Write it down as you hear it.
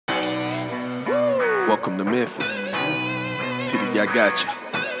Welcome to Memphis. TD, I got you.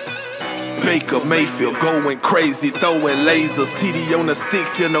 Baker Mayfield going crazy, throwing lasers. TD on the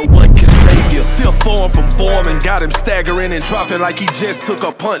sticks, you know one can save you. Still form from Foreman, got him staggering and dropping like he just took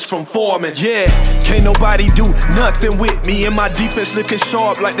a punch from Foreman. Yeah, can't nobody do nothing with me, and my defense looking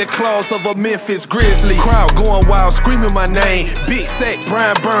sharp like the claws of a Memphis Grizzly. Crowd going wild, screaming my name. Big sack,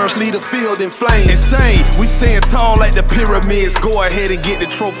 Brian Burns, lead the field in flames. Insane, we stand tall like the pyramids. Go ahead and get the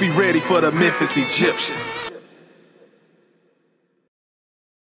trophy ready for the Memphis Egyptians.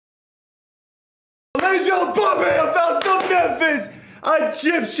 Ladies and gentlemen, about the Memphis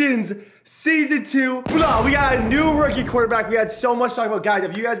Egyptians Season 2. Blah, we got a new rookie quarterback. We had so much to talk about. Guys,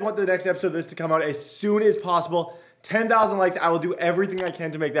 if you guys want the next episode of this to come out as soon as possible, 10,000 likes, I will do everything I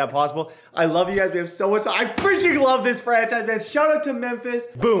can to make that possible. I love you guys. We have so much. I freaking love this franchise, man. Shout out to Memphis.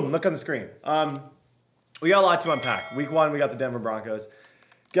 Boom, look on the screen. We got a lot to unpack. Week 1, we got the Denver Broncos.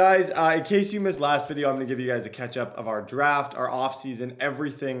 Guys, in case you missed last video, I'm going to give you guys a catch-up of our draft, our offseason,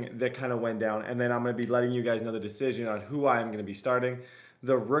 everything that kind of went down. And then I'm going to be letting you guys know the decision on who I'm going to be starting.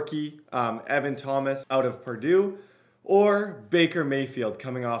 The rookie, Evan Thomas out of Purdue, or Baker Mayfield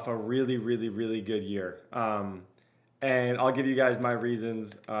coming off a really, really, really good year. And I'll give you guys my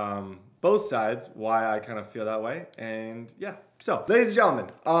reasons, both sides, why I kind of feel that way. And yeah, so ladies and gentlemen,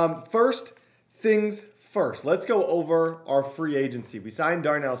 first things first, let's go over our free agency. We signed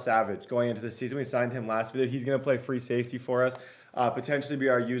Darnell Savage going into the season. We signed him last video. He's going to play free safety for us, potentially be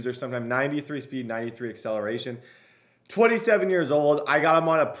our user sometime. 93 speed, 93 acceleration. 27 years old. I got him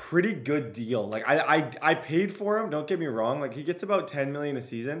on a pretty good deal. Like I paid for him. Don't get me wrong. Like he gets about 10 million a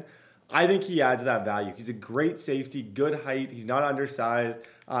season. I think he adds that value. He's a great safety, good height. He's not undersized.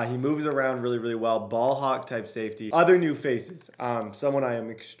 He moves around really, really well. Ball hawk type safety. Other new faces. Someone I am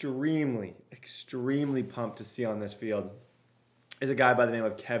extremely, extremely pumped to see on this field is a guy by the name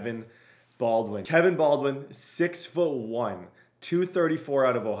of Kevin Baldwin. Kevin Baldwin, 6'1", 234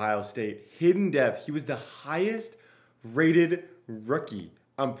 out of Ohio State. Hidden depth. He was the highest rated rookie.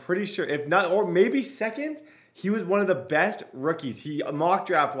 I'm pretty sure, if not, or maybe second. He was one of the best rookies. He mock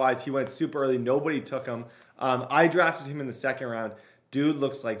draft wise, he went super early. Nobody took him. I drafted him in the second round. Dude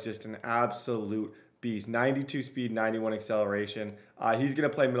looks like just an absolute beast. 92 speed, 91 acceleration. He's going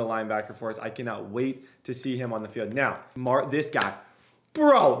to play middle linebacker for us. I cannot wait to see him on the field. Now, this guy.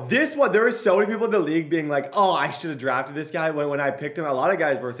 Bro, this one, there were so many people in the league being like, oh, I should have drafted this guy. When I picked him, a lot of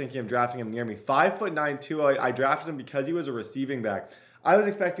guys were thinking of drafting him near me. 5'9", 208. I drafted him because he was a receiving back. I was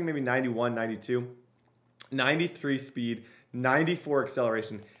expecting maybe 91, 92. 93 speed, 94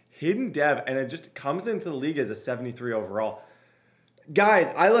 acceleration. Hidden depth, and it just comes into the league as a 73 overall.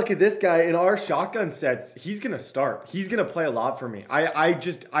 Guys, I look at this guy in our shotgun sets. He's going to start. He's going to play a lot for me. I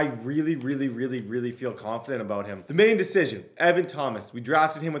really, really, really, really feel confident about him. The main decision, Evan Thomas. We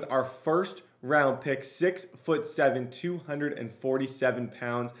drafted him with our first round pick, 6'7", 247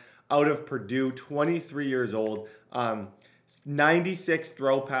 pounds, out of Purdue, 23 years old, 96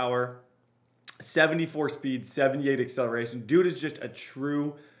 throw power, 74 speed, 78 acceleration. Dude is just a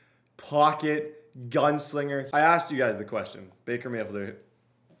true pocket gunslinger. I asked you guys the question, Baker Mayfield,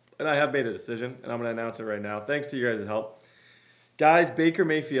 and I have made a decision, and I'm going to announce it right now. Thanks to you guys' help. Guys, Baker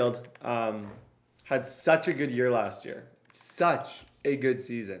Mayfield had such a good year last year. Such a good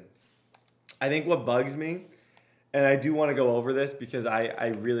season. I think what bugs me, and I do want to go over this because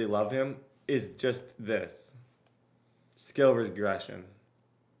I really love him, is just this. Skill regression.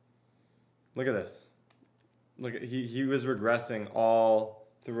 Look at this. Look at he was regressing all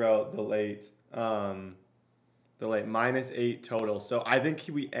throughout the late -8 total. So I think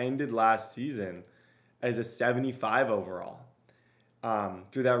we ended last season as a 75 overall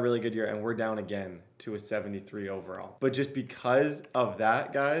through that really good year, and we're down again to a 73 overall. But just because of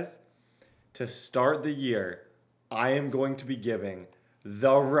that, guys, to start the year, I am going to be giving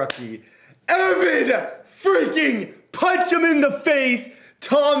the rookie Evan freaking punch him in the face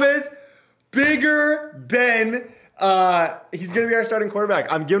Thomas Bigger Ben. He's going to be our starting quarterback.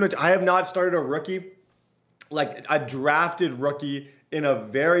 I'm giving it. I have not started a rookie, like a drafted rookie, in a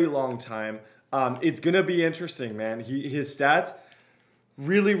very long time. It's going to be interesting, man. His stats,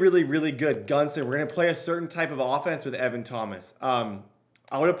 really, really, really good. Gunslinger. We're going to play a certain type of offense with Evan Thomas. Out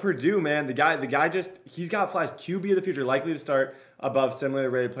of Purdue, man, the guy just, he's got flash. QB of the future, likely to start above similarly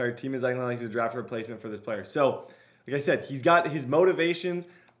rated player. Team is likely to draft a replacement for this player. So, like I said, he's got his motivations.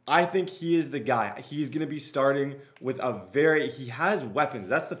 I think he is the guy. He's going to be starting with he has weapons.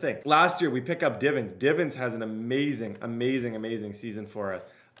 That's the thing. Last year, we pick up Divins. Divins has an amazing, amazing, amazing season for us.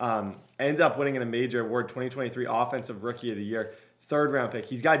 Ends up winning in a major award, 2023 Offensive Rookie of the Year. 3rd round pick.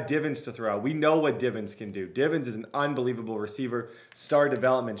 He's got Divins to throw out. We know what Divins can do. Divins is an unbelievable receiver. Star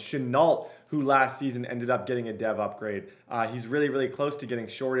development. Chenault, who last season ended up getting a dev upgrade. He's really, really close to getting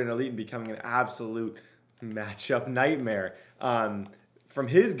short and elite and becoming an absolute matchup nightmare. From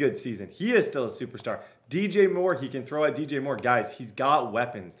his good season, he is still a superstar. DJ Moore, he can throw at DJ Moore. Guys, he's got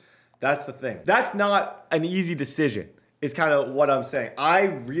weapons. That's the thing. That's not an easy decision, is kind of what I'm saying. I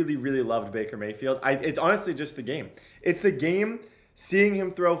really, really loved Baker Mayfield. It's honestly just the game. It's the game, seeing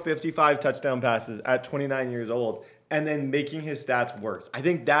him throw 55 touchdown passes at 29 years old and then making his stats worse. I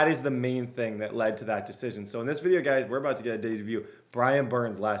think that is the main thing that led to that decision. So in this video, guys, we're about to get a debut. Brian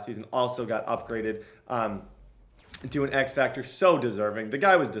Burns last season also got upgraded to an X Factor. So deserving. The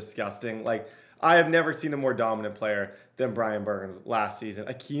guy was disgusting. Like, I have never seen a more dominant player than Brian Burns last season.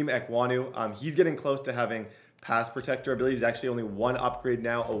 Akeem Ekwonu, he's getting close to having pass protector abilities. He's actually only 1 upgrade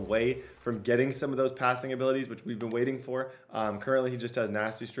now away from getting some of those passing abilities, which we've been waiting for. Currently, he just has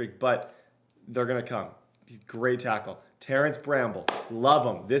nasty streak, but they're going to come. He's great tackle. Terrence Bramble, love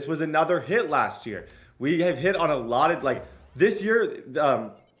him. This was another hit last year. We have hit on a lot of, like, this year,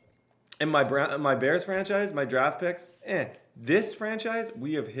 in my Bears franchise, my draft picks, this franchise,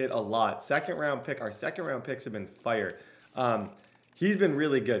 we have hit a lot. Our second round picks have been fire. He's been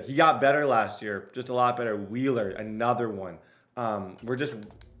really good. He got better last year, just a lot better. Wheeler, another one.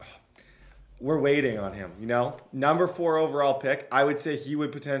 We're waiting on him, you know? Number 4 overall pick. I would say he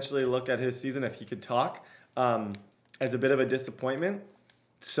would potentially look at his season, if he could talk, as a bit of a disappointment.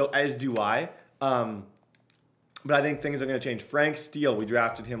 So as do I. But I think things are going to change. Frank Steele, we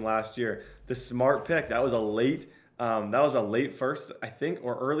drafted him last year. The smart pick, that was a late first, I think,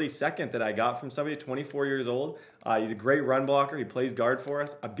 or early second that I got from somebody, 24 years old. He's a great run blocker. He plays guard for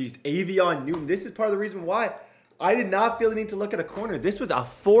us. A beast. Avion Newton. This is part of the reason why I did not feel the need to look at a corner. This was a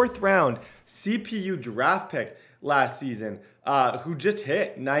 4th round CPU draft pick last season who just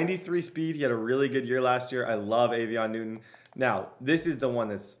hit 93 speed. He had a really good year last year. I love Avion Newton. Now, this is the one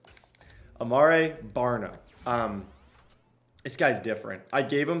that's Amare Barno. This guy's different. I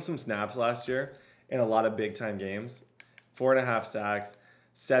gave him some snaps last year in a lot of big-time games. 4.5 sacks,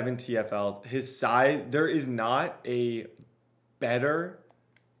 7 TFLs. His size, there is not a better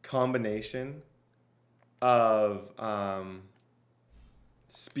combination of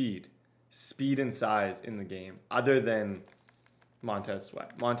speed and size in the game other than Montez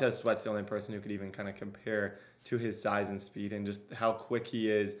Sweat. Montez Sweat's the only person who could even kind of compare to his size and speed and just how quick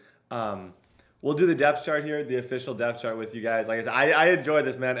he is. We'll do the depth chart here, the official depth chart with you guys. Like I said, I enjoy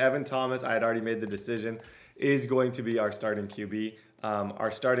this, man. Evan Thomas, I had already made the decision, is going to be our starting QB. Our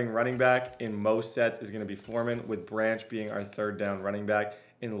starting running back in most sets is going to be Foreman, with Branch being our 3rd down running back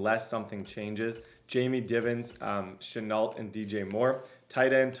unless something changes. Jamie Divins, Chenault, and DJ Moore.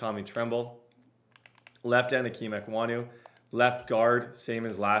 Tight end, Tommy Tremble. Left end, Akeem Ekwonu. Left guard, same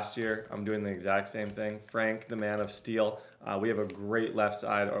as last year. I'm doing the exact same thing. Frank, the man of steel. We have a great left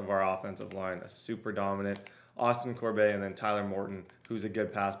side of our offensive line, a super dominant. Austin Corbett, and then Tyler Morton, who's a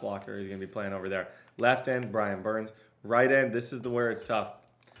good pass blocker. He's going to be playing over there. Left end, Brian Burns. Right end, this is where it's tough.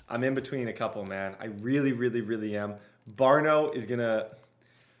 I'm in between a couple, man. I really, really, really am. Barno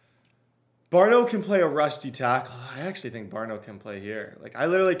can play a rush D tackle. I actually think Barno can play here. Like, I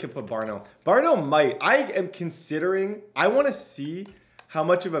literally could put Barno. Barno might. I am considering, I want to see how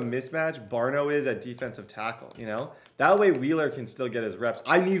much of a mismatch Barno is at defensive tackle, you know? That way Wheeler can still get his reps.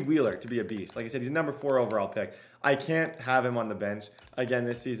 I need Wheeler to be a beast. Like I said, he's number 4 overall pick. I can't have him on the bench again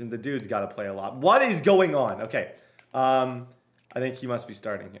this season. The dude's got to play a lot. What is going on? Okay. I think he must be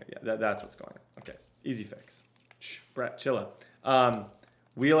starting here. Yeah, that's what's going on. Okay. Easy fix. Shh, Brett, chill out.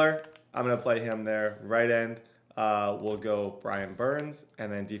 Wheeler, I'm going to play him there. Right end, we'll go Brian Burns.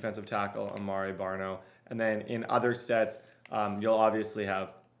 And then defensive tackle, Amari Barno. And then in other sets, you'll obviously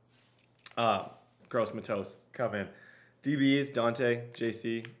have Gross Matos come in. DBs, Dante,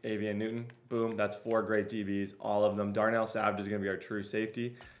 JC, Avian Newton. Boom, that's 4 great DBs, all of them. Darnell Savage is going to be our true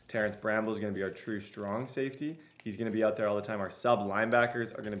safety. Terrence Bramble is going to be our true strong safety. He's going to be out there all the time. Our sub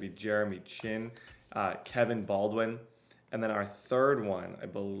linebackers are going to be Jeremy Chin, Kevin Baldwin. And then our 3rd one, I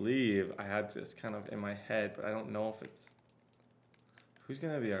believe, I had this kind of in my head, but I don't know if it's... Who's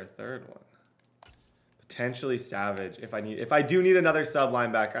going to be our 3rd one? Potentially Savage. If I do need another sub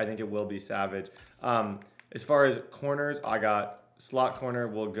linebacker, I think it will be Savage. As far as corners, I got slot corner.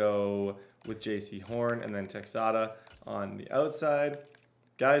 We'll go with JC Horn and then Texada on the outside.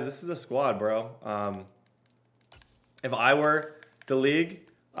 Guys, this is a squad, bro. If I were the league,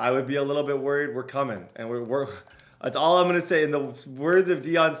 I would be a little bit worried. We're coming, and we're that's all I'm gonna say. In the words of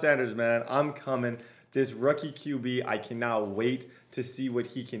Deion Sanders, man, I'm coming. This rookie QB, I cannot wait to see what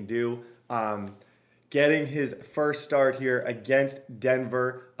he can do. getting his first start here against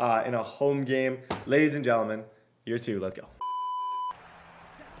Denver in a home game. Ladies and gentlemen, year 2, let's go.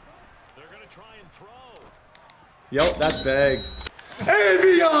 They're gonna try and throw. Yo, that's bagged.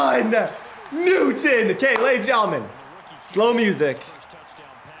 Avion Newton. Okay, ladies and gentlemen, slow music.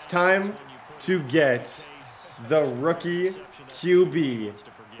 It's time to get the rookie QB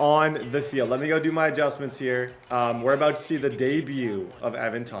on the field. Let me go do my adjustments here. We're about to see the debut of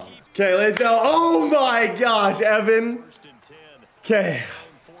Evan Thomas. Okay, let's go. Oh my gosh, Evan. Okay,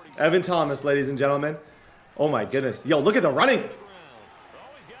 Evan Thomas, ladies and gentlemen. Oh my goodness. Yo, look at the running.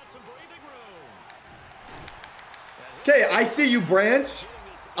 Okay, I see you, Branch.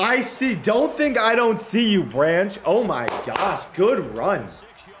 I see. Don't think I don't see you, Branch. Oh my gosh, good run.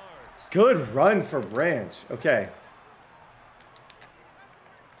 Good run for Branch. Okay.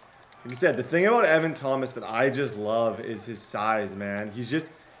 Like I said, the thing about Evan Thomas that I just love is his size, man. He's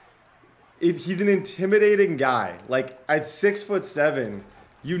just, he's an intimidating guy. Like, at 6'7",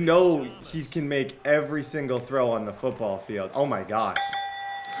 you know he can make every single throw on the football field. Oh my gosh.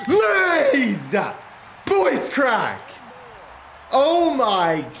 Lays! Voice crack! Oh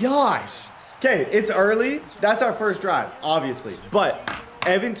my gosh. Okay, it's early. That's our first drive, obviously. But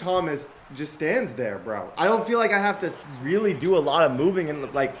Evan Thomas just stands there, bro. I don't feel like I have to really do a lot of moving,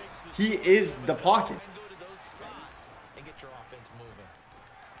 and like, he is the pocket.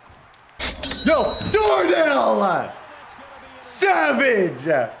 Yo, Darnell! Savage!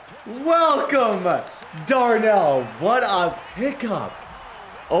 Welcome, Darnell. What a pickup.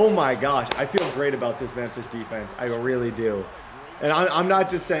 Oh my gosh, I feel great about this Memphis defense. I really do. And I'm not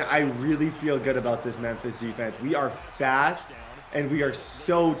just saying, I really feel good about this Memphis defense. We are fast, and we are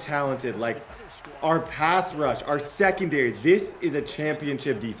so talented. Like, our pass rush, our secondary, this is a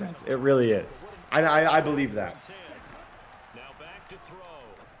championship defense. It really is. I believe that.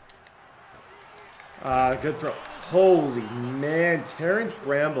 Good throw. Holy man, Terrence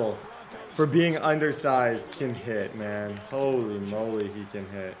Bramble, for being undersized, can hit, man. Holy moly, he can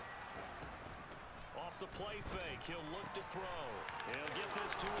hit. Off the play fake, he'll look to throw. He'll get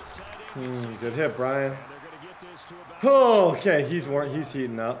this to his tight end. Good hit, Brian. Oh, okay, he's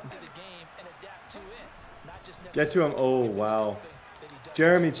heating up. Get to him. Oh, wow.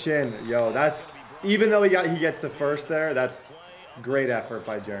 Jeremy Chin. Yo, that's, even though he gets the first there, that's great effort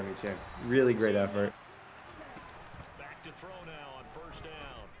by Jeremy Chin. Really great effort. Back to throw now on first down.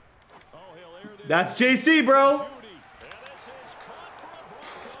 Oh, he'll air this. That's JC, bro.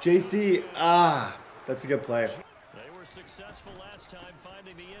 JC, that's a good play. They were successful last time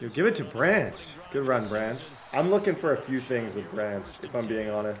finding the Yo, give it to Branch. Good run, Branch. I'm looking for a few things with Branch, if I'm being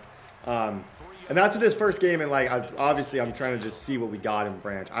honest. And that's this first game, and like, obviously I'm trying to just see what we got in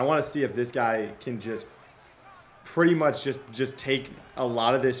Branch. I want to see if this guy can just pretty much just take a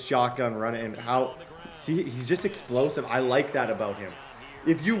lot of this shotgun run, and how, see, he's just explosive. I like that about him.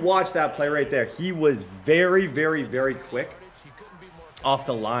 If you watch that play right there, he was very, very, very quick off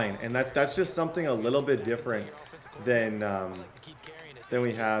the line, and that's just something a little bit different than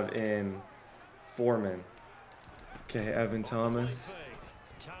we have in Foreman. Okay, Evan Thomas.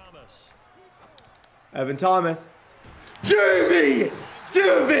 Evan Thomas. Jamie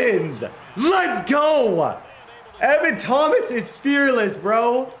Divins! Let's go! Evan Thomas is fearless,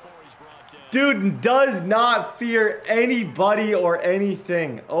 bro. Dude does not fear anybody or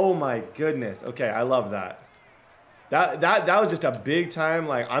anything. Oh my goodness. Okay, I love that. That was just a big time,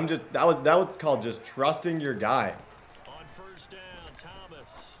 like, that was called just trusting your guy. On first down,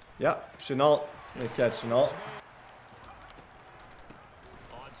 Thomas. Yep, Chenault. Nice catch, Chenault.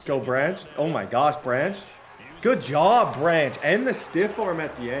 Go, Branch. Oh my gosh, Branch. Good job, Branch. And the stiff arm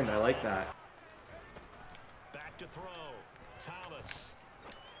at the end. I like that. Back to throw. Thomas.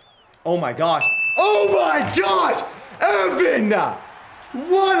 Oh my gosh. Oh my gosh! Evan!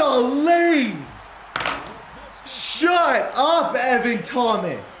 What a laze! Shut up, Evan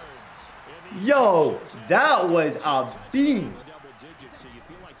Thomas. Yo, that was a beam.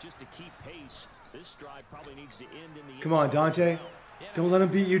 Come on, Dante. Don't let him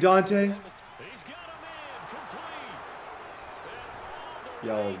beat you, Dante.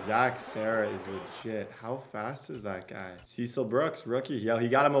 Yo, Zach Sarah is legit. How fast is that guy? Cecil Brooks, rookie. Yo, he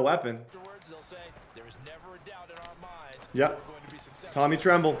got him a weapon. Yep. Tommy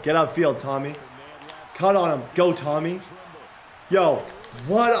Tremble, get upfield, Tommy. Cut on him. Go, Tommy. Yo,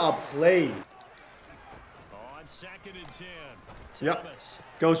 what a play. On second and 10. Yep.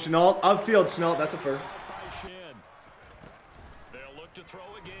 Go, Chenault. Upfield, Chenault. That's a first. They'll look to throw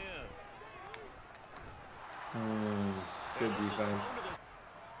again. Good defense.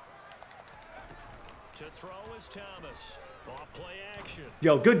 To throw is Thomas.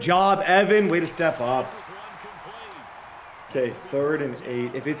 Yo, good job, Evan. Way to step up. Okay, 3rd and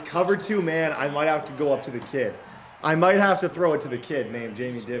 8. If it's cover 2 man, I might have to go up to the kid. I might have to throw it to the kid named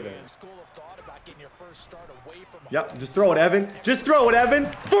Jamie Divins. Yep, just throw it, Evan. Just throw it, Evan.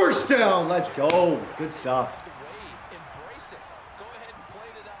 First down. Let's go. Good stuff.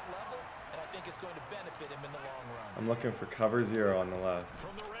 I'm looking for cover 0 on the left.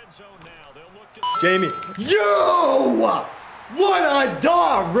 Jamie. Yo! What a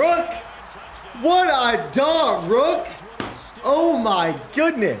dog, Rook! What a dog, Rook! Oh my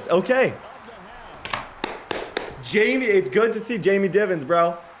goodness. Okay. Jamie, it's good to see Jamie Divins,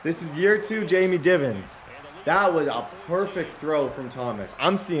 bro. This is year 2, Jamie Divins. That was a perfect throw from Thomas.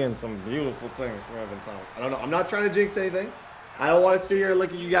 I'm seeing some beautiful things from Evan Thomas. I don't know. I'm not trying to jinx anything. I don't want to sit here and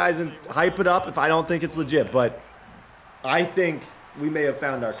look at you guys and hype it up if I don't think it's legit, but I think we may have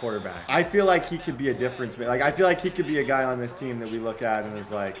found our quarterback. I feel like he could be a difference maker. Like, I feel like he could be a guy on this team that we look at and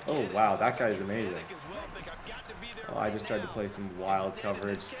is like, oh, wow, that guy's amazing. Oh, I just tried to play some wild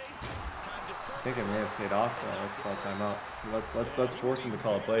coverage. I think it may have paid off, though. Let's call timeout. Let's force him to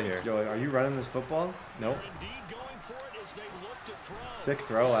call a play here. Yo, are you running this football? Nope. Sick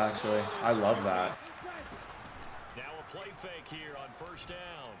throw, actually. I love that. Now a play fake here on 1st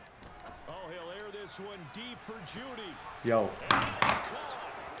down. Oh, he'll air this one deep for Judy. Yo.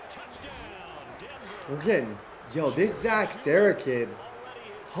 We're getting, yo, this Zach Sarah kid.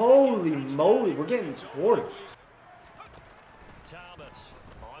 Holy moly, we're getting torched. Thomas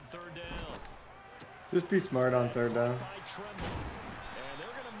on 3rd down. Just be smart on 3rd down.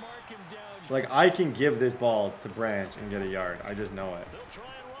 Like, I can give this ball to Branch and get a yard. I just know it.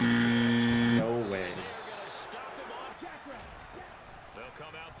 No way.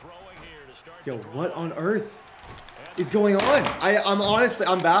 Yo, what on earth is going on? I'm honestly,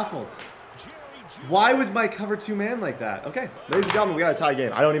 I'm baffled. Why was my cover 2 man like that? Okay, ladies and gentlemen, we got a tie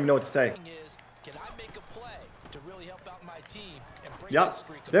game. I don't even know what to say. Yep,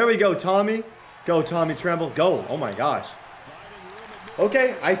 there we go, Tommy. Go, Tommy Tremble. Go. Oh my gosh.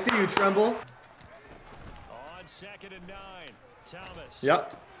 Okay, I see you, Tremble. On 2nd and 9, Thomas.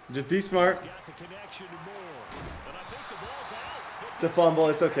 Yep, just be smart. It's a fumble.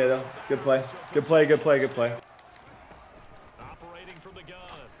 It's okay, though. Good play. Good play, good play, good play. Operating from the gun.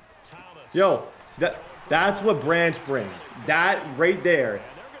 Thomas. Yo, that's what Branch brings. That right there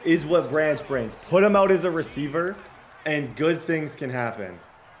is what Branch brings. Put him out as a receiver, and good things can happen.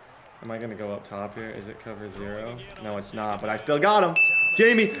 Am I going to go up top here? Is it cover 0? No, it's not, but I still got him.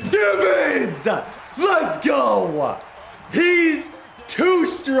 Jamie Divins! Let's go! He's too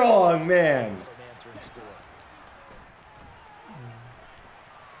strong, man.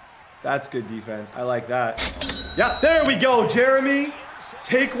 That's good defense. I like that. Yeah, there we go, Jeremy.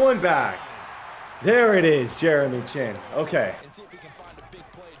 Take one back. There it is, Jeremy Chin. Okay.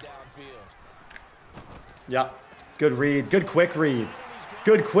 Yeah, good read. Good quick read.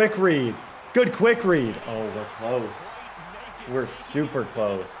 Good quick read. Good quick read. Oh, we're close. We're super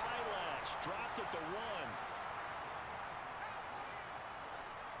close.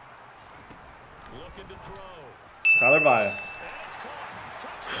 Tyler Bias.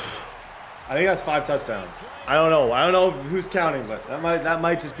 I think that's 5 touchdowns. I don't know. I don't know who's counting, but that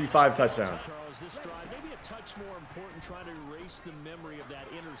might just be 5 touchdowns. Charles, this drive maybe a touch more important, trying to erase the memory of that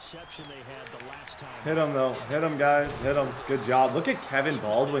interception they had the last time. Hit him though. Hit him, guys. Hit him. Good job. Look at Kevin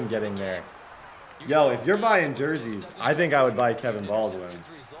Baldwin getting there. Yo, if you're buying jerseys, I think I would buy Kevin Baldwin's.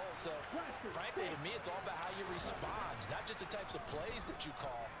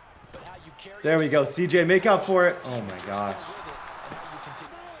 There we go. CJ, make up for it. Oh my gosh.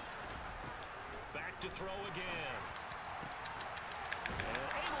 Back to throw again.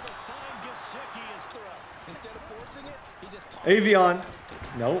 Avion.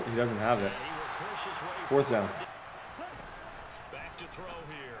 No, he doesn't have it. 4th down. Back to throw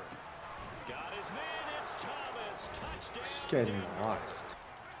here. Got his man. It's Thomas. Touchdown. Just getting lost.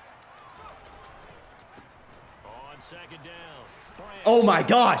 On 2nd down. Oh my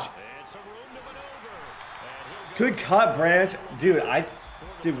gosh. It's a room to maneuver. Good cut, Branch. Dude,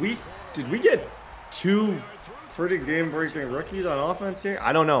 did we get 2 pretty game-breaking rookies on offense here?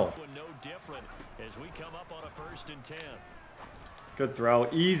 I don't know. No different as we come up on a 1st and 10. Good throw.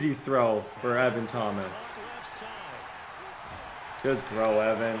 Easy throw for Evan Thomas. Good throw,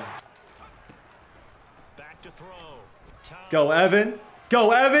 Evan. Back to throw. Go, Evan.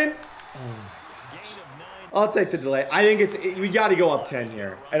 Go, Evan. Oh my gosh. I'll take the delay. I think we got to go up 10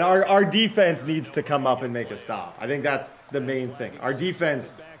 here. And our defense needs to come up and make a stop. I think that's the main thing. Our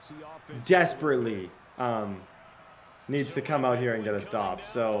defense desperately needs to come out here and get a stop.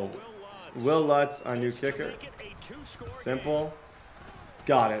 So Will Lutz, our new kicker. Simple.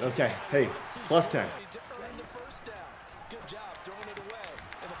 Got it. Okay. Hey, plus 10.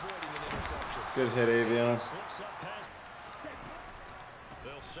 Good hit, Avion.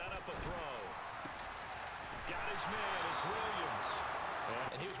 They'll set up a throw. Got his man, it's Williams.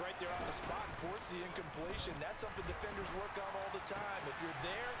 And he was right there on the spot and forced the incompletion. That's something defenders work on all the time. If you're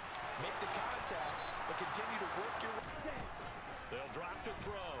there, make the contact, but continue to work your way. They'll drop to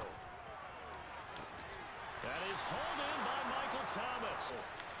throw. That is hauled in by Michael Thomas.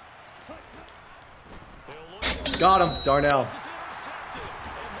 Got him, Darnell.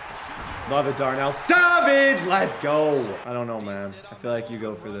 Love it, Darnell. Savage! Let's go. I don't know, man. I feel like you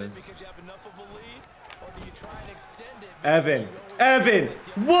go for this. Evan. Evan!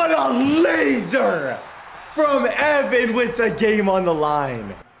 What a laser! From Evan with the game on the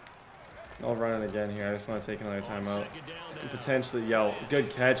line. I'll run it again here. I just want to take another timeout. And potentially, yo,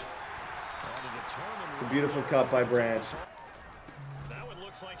 good catch. It's a beautiful cut by Branch. Now it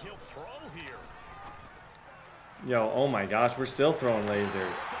looks like he'll throw here. Yo, oh my gosh, we're still throwing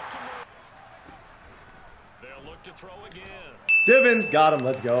lasers. They'll look to throw again. Divins, got him.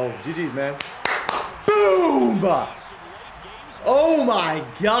 Let's go. GG's, man. Boom! Oh my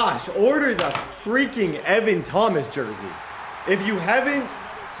gosh, order the freaking Evan Thomas jersey. If you haven't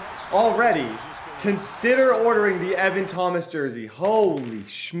already, consider ordering the Evan Thomas jersey. Holy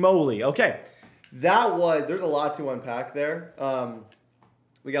schmoly. Okay, there's a lot to unpack there.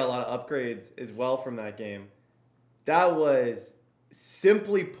 We got a lot of upgrades as well from that game. That was,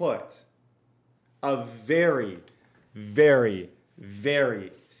 simply put, a very, very,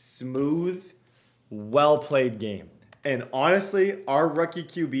 very smooth, well-played game. And honestly, our rookie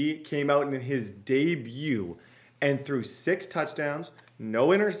QB came out in his debut and threw 6 touchdowns, no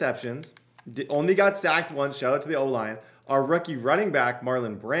interceptions, only got sacked once, shout out to the O-line. Our rookie running back,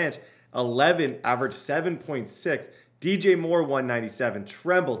 Marlon Branch, 11, averaged 7.6. DJ Moore, 197.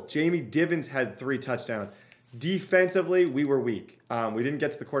 Tremble, Jamie Divins had 3 touchdowns. Defensively, we were weak. We didn't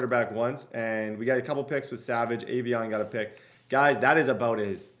get to the quarterback once, and we got a couple picks with Savage. Avion got a pick. Guys, that is about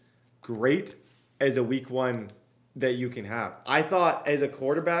as great as a week 1 that you can have. I thought as a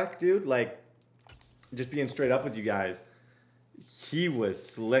quarterback, dude, like, just being straight up with you guys, he was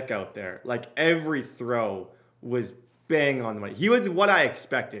slick out there. Like, every throw was bang on the money. He was what I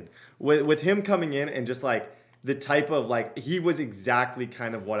expected. With him coming in and just, like, the type of, like, he was exactly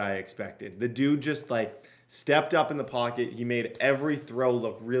kind of what I expected. The dude just, like, stepped up in the pocket. He made every throw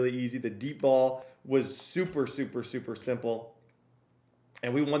look really easy. The deep ball was super, super, super simple.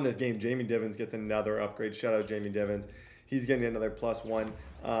 And we won this game. Jamie Divins gets another upgrade. Shout out Jamie Divins. He's getting another +1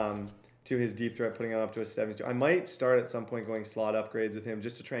 to his deep threat, putting him up to a 72. I might start at some point going slot upgrades with him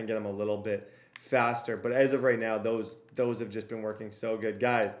just to try and get him a little bit faster. But as of right now, those have just been working so good.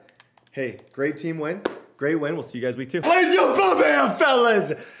 Guys, hey, great team win. Great win. We'll see you guys week 2. Plays your bum,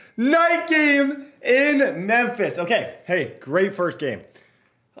 fellas. Night game in Memphis. Okay, hey, great first game.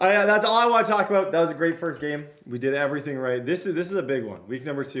 That's all I want to talk about. That was a great first game. We did everything right. This is a big one. Week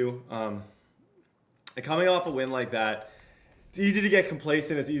number 2. Coming off a win like that, it's easy to get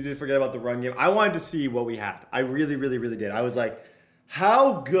complacent. It's easy to forget about the run game. I wanted to see what we had. I really, really, really did. I was like,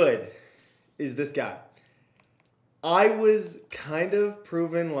 how good is this guy? I was kind of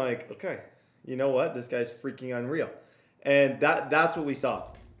proven like, okay, you know what? This guy's freaking unreal. And that's what we saw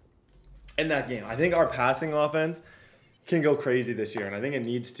in that game. I think our passing offense can go crazy this year, and I think it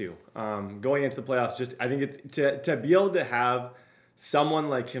needs to. Going into the playoffs, I think it's to be able to have someone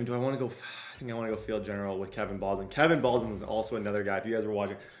like him. I want to go field general with Kevin Baldwin. Kevin Baldwin was also another guy, if you guys were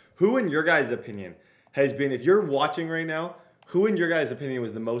watching. Who, in your guys' opinion, has been, if you're watching right now, who, in your guys' opinion,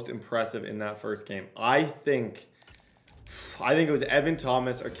 was the most impressive in that first game? I think it was Evan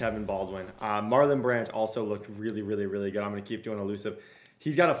Thomas or Kevin Baldwin. Marlon Branch also looked really, really, really good. I'm going to keep doing elusive.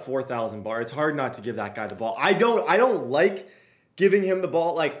 He's got a 4,000 bar. It's hard not to give that guy the ball. I don't like giving him the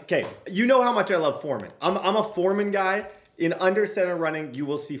ball. Like, okay, you know how much I love Foreman. I'm a Foreman guy. In under center running, you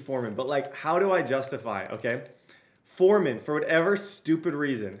will see Foreman. But, like, how do I justify, okay? Foreman, for whatever stupid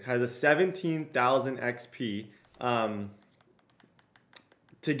reason, has a 17,000 XP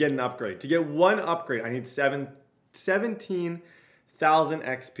to get an upgrade. To get one upgrade, I need 17,000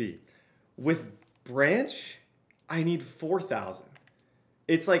 XP. With Branch, I need 4,000.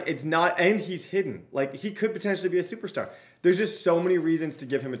 It's like, it's not, and he's hidden. Like, he could potentially be a superstar. There's just so many reasons to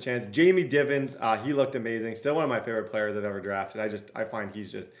give him a chance. Jamie Divins, he looked amazing. Still one of my favorite players I've ever drafted. I find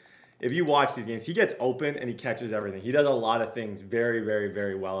he's just, if you watch these games, he gets open and he catches everything. He does a lot of things very, very,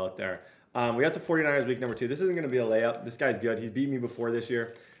 very well out there. We got the 49ers week number 2. This isn't going to be a layup. This guy's good. He's beat me before this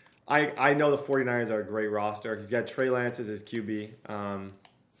year. I know the 49ers are a great roster. He's got Trey Lance as his QB.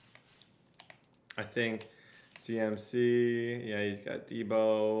 I think CMC, yeah, he's got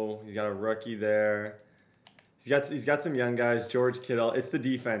Debo. He's got a rookie there. He's got some young guys. George Kittle. It's the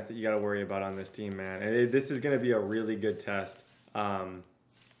defense that you got to worry about on this team, man. And this is going to be a really good test. Trying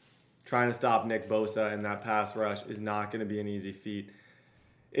to stop Nick Bosa in that pass rush is not going to be an easy feat.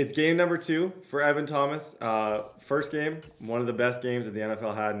 It's game number 2 for Evan Thomas. First game, one of the best games that the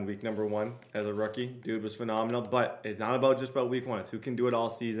NFL had in week number 1 as a rookie. Dude was phenomenal, but it's not just about week 1. It's who can do it all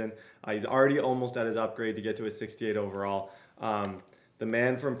season. He's already almost at his upgrade to get to a 68 overall. The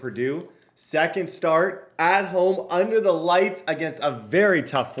man from Purdue, second start at home under the lights against a very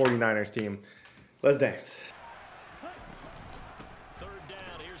tough 49ers team. Let's dance.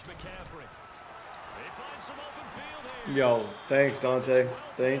 Yo, thanks, Dante.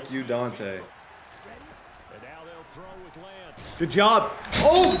 Thank you, Dante. Good job.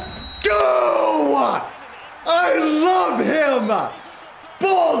 Oh, go! I love him!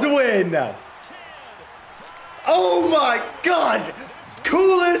 Baldwin! Oh my gosh!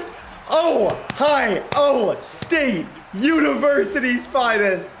 Coolest Ohio State University's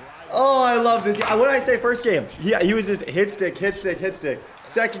finest. Oh, I love this. What did I say first game? Yeah, he was just hit stick, hit stick, hit stick.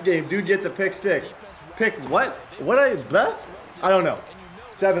 Second game, dude gets a pick stick. Pick what? What I don't know.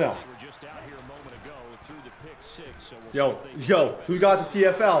 7-0. Yo, who got the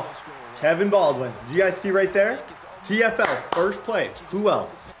TFL? Kevin Baldwin. Did you guys see right there? TFL, first play. Who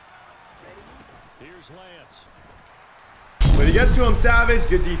else? Way to get to him, Savage.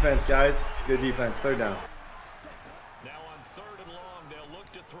 Good defense, guys. Good defense. Third down. Now on 3rd and long, they'll look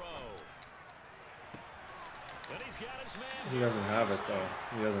to throw. And he's got his man. He doesn't have it, though.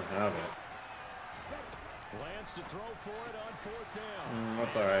 He doesn't have it. Lance to throw for it on 4th down.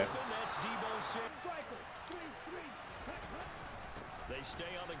 That's all right. That's Debo. They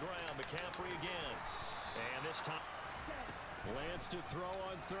stay on the ground. McCaffrey again. And this time, Lance to throw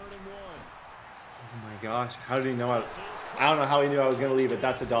on 3rd and 1. Oh my gosh. How did he know I don't know how he knew I was going to leave it.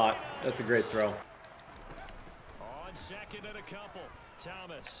 That's a dot. That's a great throw. On 2nd and a couple.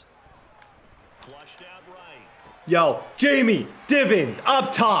 Thomas. Flushed out right. Yo, Jamie Divins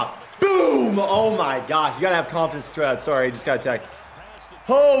up top. Boom! Oh my gosh. You got to have confidence to throw that. Sorry, I just got a text.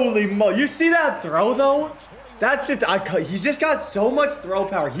 Holy mo. You see that throw, though? That's just, he's just got so much throw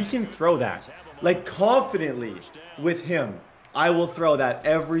power. He can throw that. Like, confidently with him. I will throw that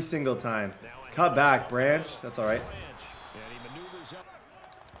every single time. Cut back, Branch. That's all right.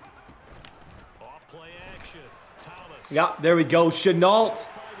 Yeah, there we go. Chenault.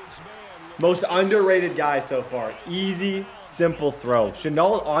 Most underrated guy so far. Easy, simple throw.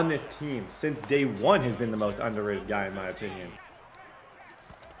 Chenault on this team since day 1 has been the most underrated guy in my opinion.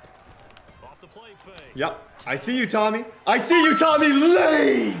 Yep. I see you, Tommy. I see you, Tommy.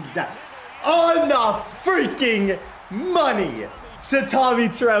 Lays on the freaking money to Tommy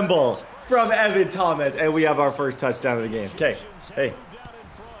Tremble from Evan Thomas. And we have our first touchdown of the game. Okay. Hey.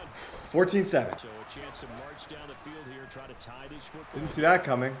 14-7. Didn't see that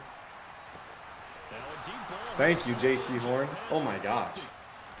coming. Thank you, J.C. Horn. Oh my gosh.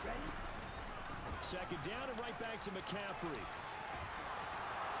 Second down and right back to McCaffrey.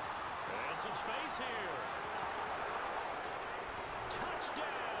 And some space here. Touchdown,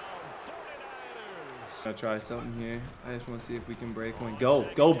 49ers. Gonna try something here. I just want to see if we can break one. Go.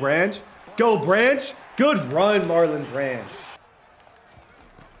 Go, Branch. Go, Branch. Good run, Marlon Branch.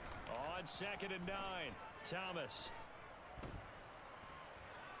 On 2nd and 9, Thomas.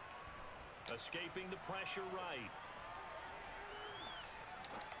 Escaping the pressure right.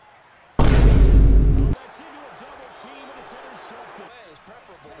 That's into a double team and it's intercepted. It's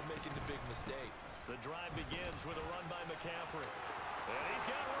preferable to making the big mistake. The drive begins with a run by McCaffrey. And he's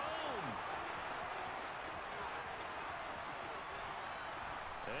got room.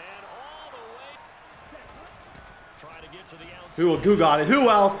 And all the way. Trying to get to the outside. Who got it? Who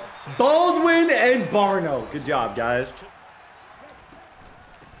else? Baldwin and Barno. Good job, guys.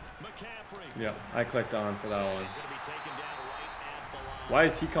 Yeah, I clicked on for that one. Why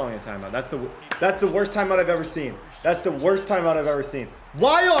is he calling a timeout? That's the worst timeout I've ever seen. That's the worst timeout I've ever seen.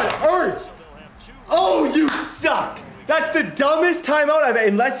 Why on earth? Oh, you suck. That's the dumbest timeout I've ever.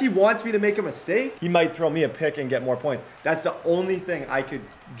 Unless he wants me to make a mistake, he might throw me a pick and get more points. That's the only thing I could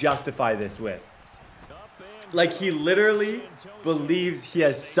justify this with. Like, he literally believes he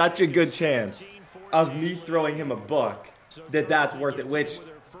has such a good chance of me throwing him a book that that's worth it, which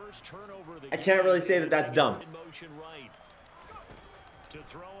I can't really say that that's dumb. To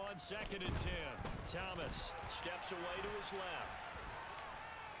throw on 2nd and 10. Thomas steps away to his left.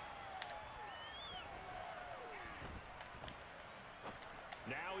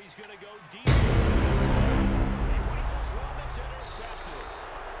 Now he's going to go deep. He rifles one that's intercepted.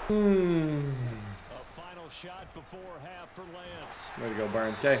 shot before half for Lance. Way to go,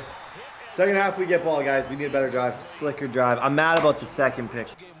 Burns. Okay. Second half, we get ball, guys. We need a better drive, slicker drive. I'm mad about the second pick.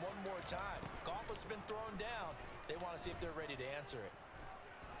 One more time. Gauntlet's been thrown down. They want to see if they're ready to answer it.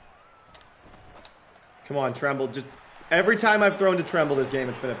 Come on, Tremble. Just every time I've thrown to Tremble this game,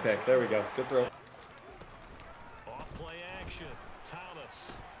 it's been a pick. There we go. Good throw. Off play action.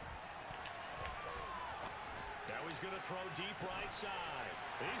 Thomas. Now he's going to throw deep right side.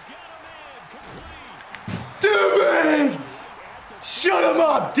 He's got him in. Complete. Divins! Shut him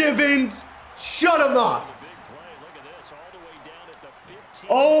up, Divins! Shut him up!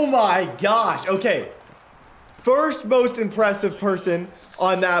 Oh my gosh. Okay. First most impressive person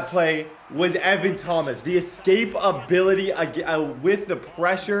on that play was Evan Thomas. The escape ability with the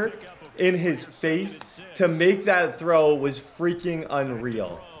pressure in his face to make that throw was freaking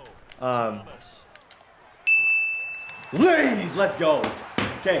unreal. Lays, let's go.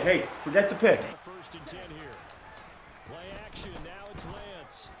 Okay, hey, forget the pick. First and 10 here. Play action. Now it's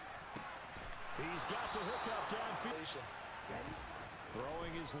Lance. He's got the hook up downfield.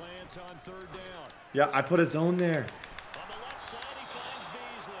 Throwing his Lance on third down. Yeah, I put a zone there. On the left side, he finds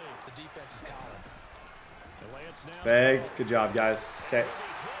Beasley. The defense is calling. The Lance now. Bagged. Good job, guys. Okay.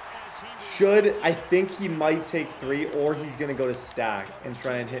 I think he might take 3, or he's going to go to stack and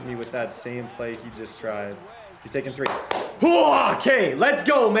try and hit me with that same play he just tried. He's taking 3. Okay, let's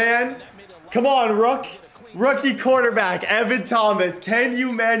go, man. Come on, Rook. Rookie quarterback, Evan Thomas. Can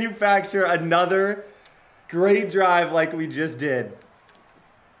you manufacture another great drive like we just did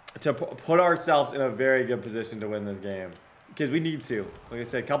to put ourselves in a very good position to win this game? Because we need to. Like I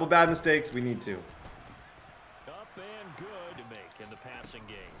said, a couple bad mistakes. We need to. Up and good to make in the passing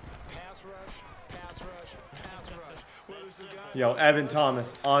game. Pass rush, pass rush, pass rush. Where's the guy? Yo, Evan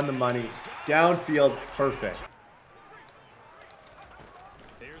Thomas on the money. Downfield, perfect.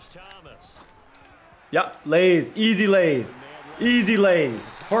 Here's Thomas. Yep, lays, easy lays. Easy lays.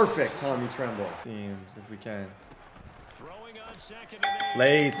 Perfect, Tommy Tremble. Teams, if we can. Throwing on second and 8.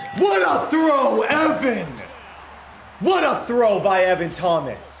 Lays. What a throw, Evan! What a throw by Evan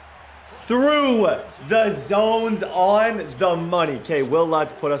Thomas. Through the zones on the money. Okay, Will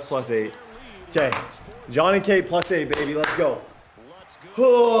Lutz put us +8. Okay, John and Kate +8, baby. Let's go.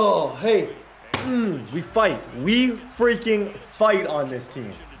 Oh, hey. We fight. We freaking fight on this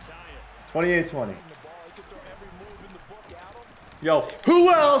team. 28-20. Yo,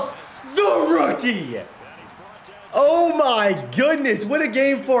 who else? The rookie! Oh my goodness, what a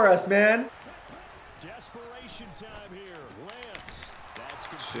game for us, man. Desperation time here. Lance.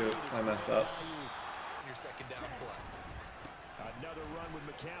 Shoot, I messed up. Your second down play. Another run with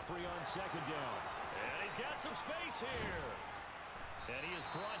McCaffrey on second down. And he's got some space here. And he is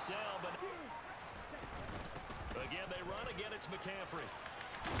brought down, but again they run. Again, it's McCaffrey.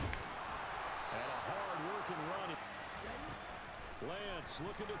 And a hard-working run. Lance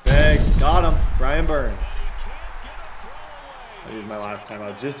looking to Big, got him. Brian Burns. I'll use my last time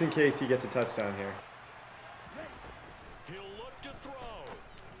out just in case he gets a touchdown here. He'll look to throw.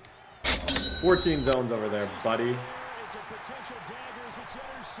 14 zones over there, buddy. It's a potential daggers. It's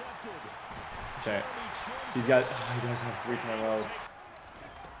intercepted. Okay. He does have 3 timeouts.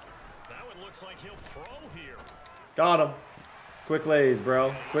 That one looks like he'll throw here. Got him. Quick lays,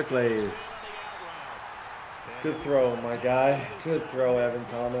 bro. Quick lays. Good throw, my guy. Good throw, Evan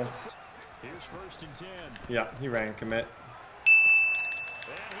Thomas. Here's first and 10. Yeah, he ran commit.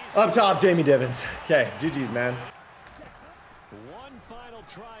 Up top, Jamie Divins. Okay, GG's, man. One final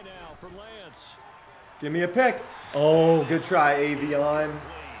try now for Lance. Give me a pick. Oh, good try, Avion.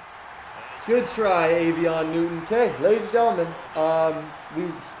 Good try, Avion Newton. Okay, ladies and gentlemen, we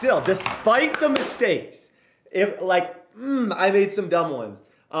still, despite the mistakes, I made some dumb ones.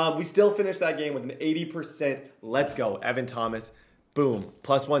 We still finished that game with an 80%. Let's go, Evan Thomas. Boom,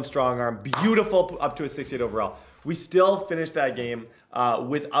 +1 strong arm. Beautiful, up to a 68 overall. We still finished that game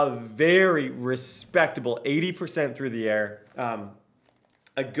with a very respectable 80% through the air,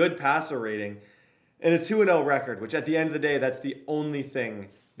 a good passer rating, and a 2-0 record, which at the end of the day, that's the only thing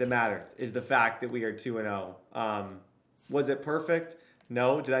that matters, is the fact that we are 2-0. Was it perfect?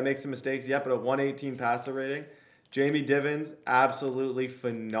 No. Did I make some mistakes? Yep, but a 118 passer rating. Jamie Divins, absolutely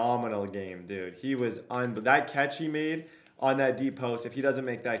phenomenal game, dude. He was that catch he made on that deep post. If he doesn't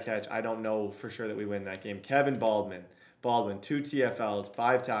make that catch, I don't know for sure that we win that game. Kevin Baldwin, 2 TFLs,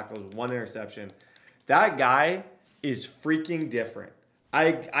 5 tackles, 1 interception. That guy is freaking different.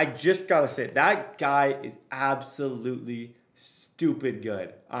 I just gotta say, that guy is absolutely stupid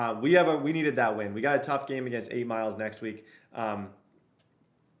good. We needed that win. We got a tough game against 8 Miles next week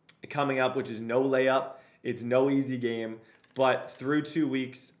coming up, which is no layup. It's no easy game, But through 2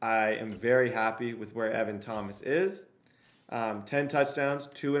 weeks, I am very happy with where Evan Thomas is. 10 touchdowns,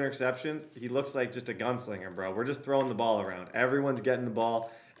 2 interceptions. He looks like just a gunslinger, bro. We're just throwing the ball around. Everyone's getting the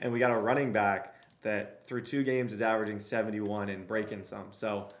ball, and we got a running back that through 2 games is averaging 71 and breaking some.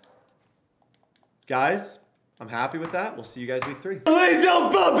 So, guys, I'm happy with that. We'll see you guys week 3. Ladies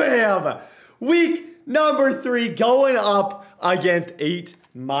and gentlemen, week number 3 going up against 8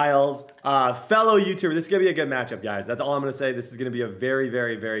 Miles. Fellow YouTuber, this is going to be a good matchup, guys. That's all I'm going to say. This is going to be a very,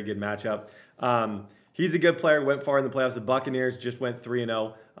 very, very good matchup. He's a good player, went far in the playoffs. The Buccaneers just went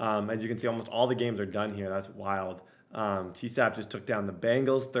 3-0. As you can see, almost all the games are done here. That's wild. T-Sap just took down the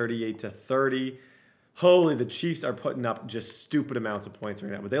Bengals 38-30. Holy, the Chiefs are putting up just stupid amounts of points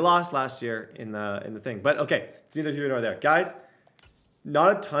right now. But they lost last year in the thing. But okay, it's neither here nor there. Guys,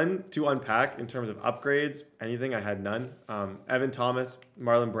 not a ton to unpack in terms of upgrades. Anything, I had none. Evan Thomas,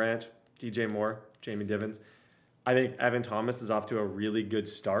 Marlon Branch, DJ Moore, Jamie Divins. I think Evan Thomas is off to a really good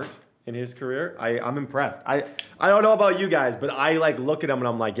start in his career. I'm impressed. I don't know about you guys, but I like look at him and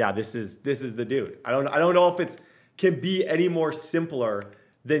I'm like, yeah, this is the dude. I don't know if it can be any more simpler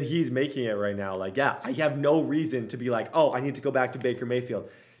than he's making it right now. Like, yeah, I have no reason to be like, oh, I need to go back to Baker Mayfield.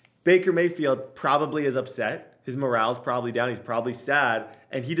 Baker Mayfield probably is upset. His morale's probably down. He's probably sad,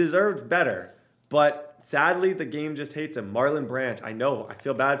 and he deserves better. But sadly, the game just hates him. Marlon Branch, I know, I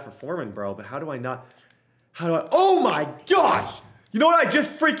feel bad for Foreman, bro, but how do I, oh my gosh! You know what I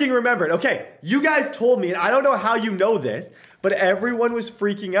just freaking remembered? Okay, you guys told me, and I don't know how you know this, but everyone was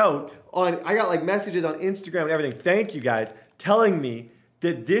freaking out I got like messages on Instagram and everything. Thank you guys, telling me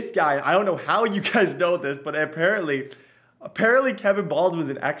that this guy, I don't know how you guys know this, but apparently Kevin Baldwin's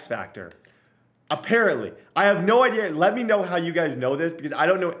an X Factor. Apparently. I have no idea. Let me know how you guys know this, because I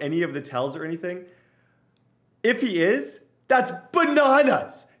don't know any of the tells or anything. If he is, that's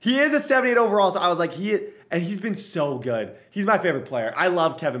bananas. He is a 78 overall, so I was like, and he's been so good. He's my favorite player. I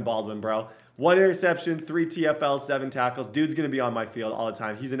love Kevin Baldwin, bro. 1 interception, 3 TFLs, 7 tackles. Dude's going to be on my field all the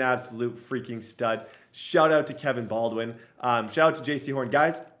time. He's an absolute freaking stud. Shout out to Kevin Baldwin. Shout out to JC Horn.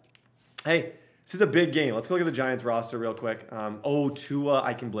 Guys, hey, this is a big game. Let's go look at the Giants roster real quick. Tua,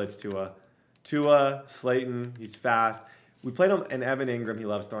 I can blitz Tua. Tua, Slayton, he's fast. We played him in Evan Ingram. He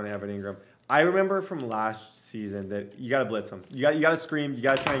loves throwing Evan Ingram. I remember from last season that you got to blitz him. You got to scream. You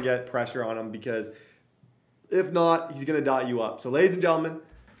got to try and get pressure on him, because if not, he's going to dot you up. So, ladies and gentlemen,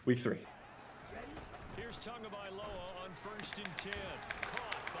 week 3. Here's Tagovailoa on 1st and 10.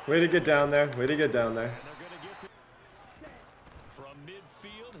 Way to get down there. Way to get down there. From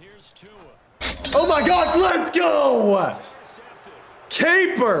midfield, here's Tua. Oh my gosh, let's go!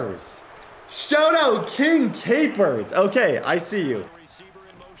 Capers! Shout out King Capers. Okay, I see you.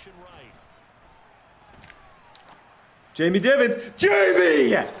 Jamie Divins.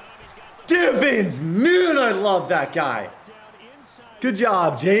 Jamie Divins! Man, I love that guy. Good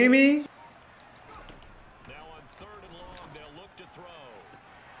job, Jamie. Now on 3rd and long, they'll look to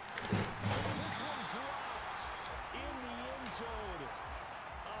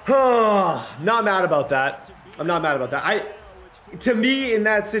throw. Not mad about that. I'm not mad about that. To me, in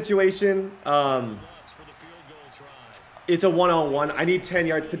that situation, it's a one-on-one. I need 10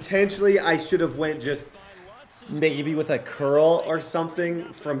 yards. Potentially, I should have went just maybe with a curl or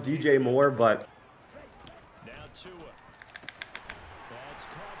something from DJ Moore, but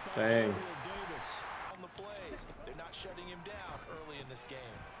dang.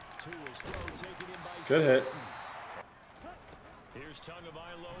 Good hit. Here's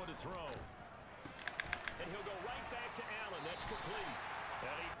Tagovailoa to throw. And he'll go right back to Allen. That's complete.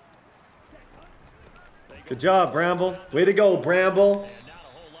 Good job, Bramble. Way to go, Bramble.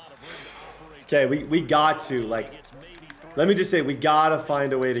 Okay, we got to, like, let me just say, we got to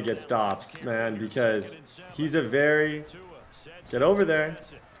find a way to get stops, man, because he's a very, get over there.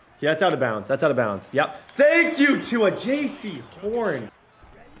 Yeah, that's out of bounds. That's out of bounds. Yep. Thank you to a JC Horn.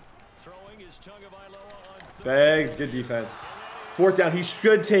 Bang, good defense. 4th down, he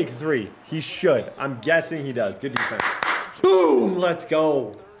should take 3. He should. I'm guessing he does. Good defense. Boom, let's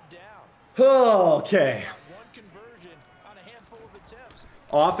go. Okay.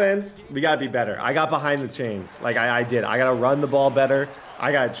 Offense, we got to be better. I got behind the chains. Like I did. I got to run the ball better.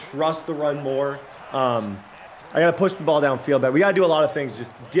 I got to trust the run more. I got to push the ball downfield better. We got to do a lot of things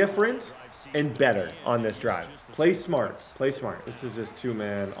just different and better on this drive. Play smart. Play smart. This is just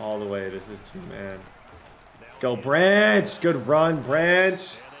 2-man all the way. This is 2-man. Go, Branch. Good run,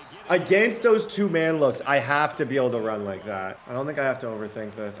 Branch. Against those 2-man looks, I have to be able to run like that. I don't think I have to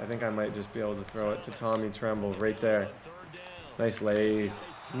overthink this. I think I might just be able to throw it to Tommy Tremble right there. Nice lays.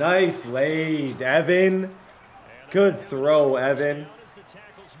 Nice lays, Evan. Good throw, Evan.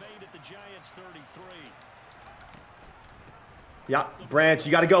 Yeah, Branch,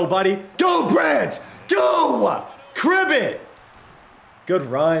 you gotta go, buddy. Go, Branch! Go! Crib it! Good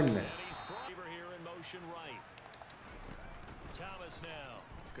run. Here in motion right. Thomas now.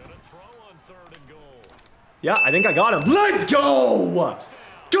 Gonna throw on 3rd and goal. Yeah, I think I got him. Let's go!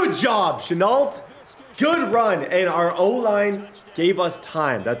 Good job, Chenault. Good run. And our O-line gave us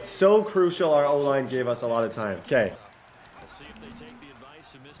time. That's so crucial. Our O-line gave us a lot of time. Okay. We'll see if they take the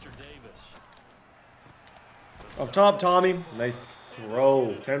advice of Mr. Davis. Up top, Tommy. Nice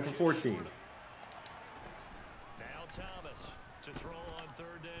throw. 10 for 14. Now Thomas to throw on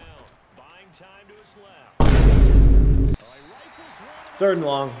 3rd down. Buying time to his left. 3rd and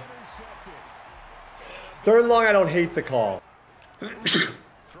long. 3rd and long, I don't hate the call. Throwing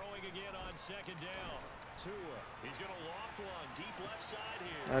again on 2nd down. Tua. He's going to loft one. Deep left side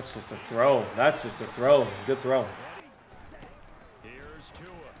here. That's just a throw. That's just a throw. Good throw. Here's Tua.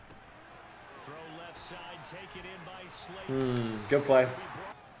 Throw left side, taken in by Slade. Good play.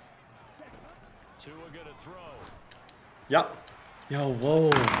 Tua going to throw. Yep. Yo, whoa,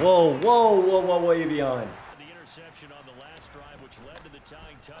 whoa, whoa, whoa, whoa, Avion. The interception on the last drive, which led to the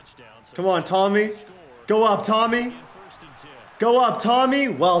tying touchdown. So Come on, Tommy. Go up, Tommy. 1st and 10. Go up, Tommy.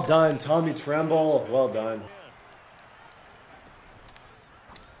 Well done, Tommy Tremble. Well done.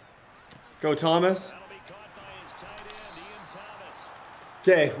 Go, Thomas. That'll be caught by his tight end, Ian Thomas.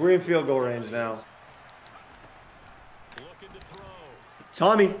 Okay, we're in field goal range now. Looking to throw.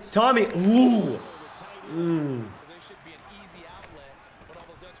 Tommy, Tommy. Ooh.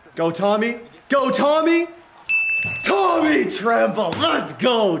 Go, Tommy. Go, Tommy. Tommy Tremble. Let's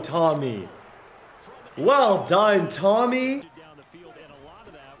go, Tommy. Well done, Tommy. Down the field, and a lot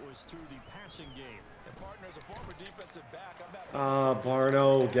of that was through the passing game. And partners, a former defensive back. I'm not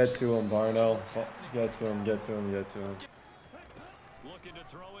Barno. Get to him, Barno. Get to him, get to him, get to him. Looking to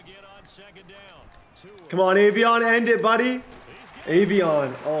throw again on 2nd down. Tua. Come on, Avion. End it, buddy.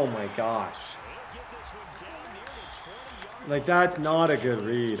 Avion. Oh, my gosh. Get this one down near the 20-yard. Like, that's not a good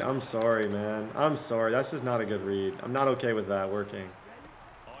read. I'm sorry, man. I'm sorry. That's just not a good read. I'm not okay with that working.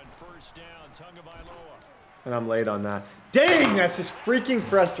 On 1st down, Tagovailoa. And I'm late on that. Dang, that's just freaking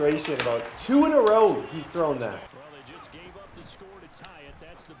frustration. About 2 in a row, he's thrown that. Well, they just gave up the score to tie it.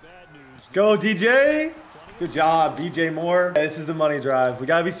 That's the bad news. Go, DJ. Good job, DJ Moore. This is the money drive. We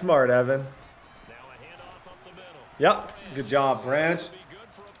got to be smart, Evan. Now a handoff up the middle. Yep. Good job, Branch. Be good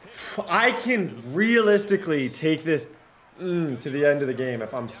for a pick. I can realistically take this to the end of the game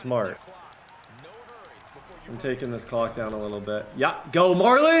if I'm smart. I'm taking this clock down a little bit. Yeah, go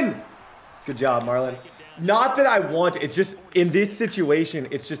Marlon! Good job, Marlon. Not that I want it, it's just in this situation,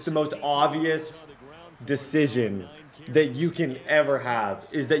 it's just the most obvious decision that you can ever have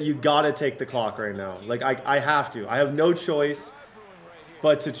is that you gotta take the clock right now. Like, I have to. I have no choice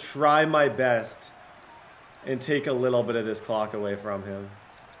but to try my best and take a little bit of this clock away from him.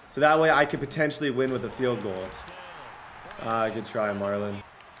 So that way I could potentially win with a field goal. Good try, Marlon.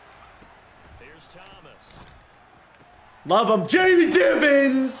 Here's Thomas. Love him. Jamie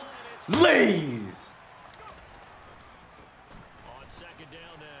Divins! Lays! On 2nd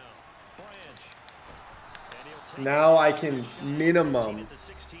down now. Branch. And he'll take Now I can minimum. at the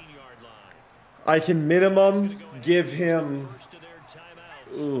 16-yard line. I can minimum give him First of their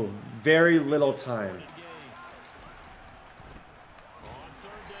timeouts. very little time. On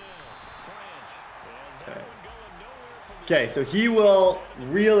 3rd down. Branch. And that one going nowhere from the Okay, so he will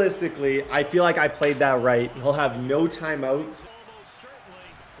realistically, I feel like I played that right. He'll have no timeouts. almost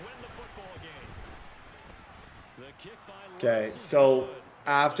certainly win the football game. The kick by Okay, Lutz. so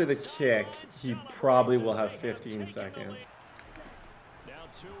after the kick, he probably will have 15 seconds. Now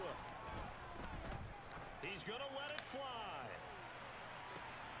Tua. He's going to let it fly.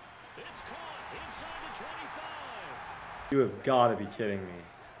 It's caught inside the 25. You have got to be kidding me.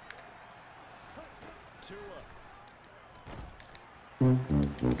 Tua. One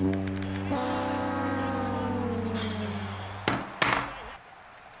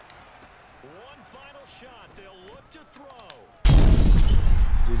final shot. They'll look to throw.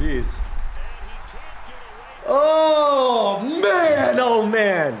 GG's. And he can't get away. Oh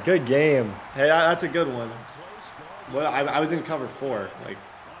man, good game. Hey, that's a good one. What I was in cover 4. Like,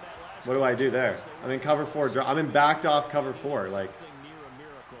 what do I do there? I'm in cover 4. I'm in backed off cover 4. Like, Near a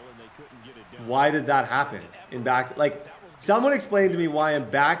miracle, and they couldn't get it done. why did that happen in back? Like, someone explain to me why in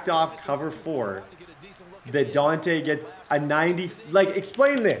backed off cover 4 that Dante gets a 90. Like,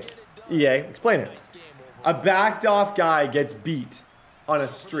 explain this. EA, explain it. A backed off guy gets beat on a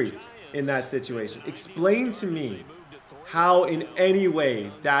streak in that situation. Explain to me how in any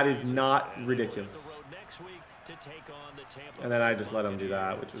way that is not ridiculous. Next week to take on the Tampa. And then I just let him do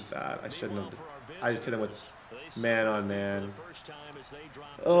that, which was bad. I shouldn't have. I just hit him with Man on man.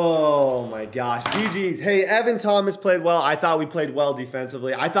 Oh my gosh. GG's. Hey, Evan Thomas played well. I thought we played well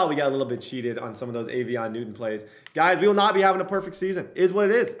defensively. I thought we got a little bit cheated on some of those Avion Newton plays. Guys, we will not be having a perfect season. Is what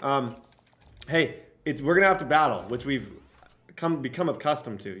it is. Hey, we're going to have to battle, which we've become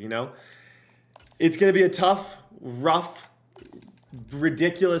accustomed to, you know? It's going to be a tough, rough,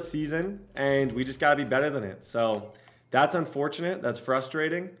 ridiculous season, and we just got to be better than it. So that's unfortunate. That's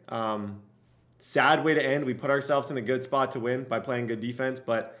frustrating. Sad way to end. We put ourselves in a good spot to win by playing good defense,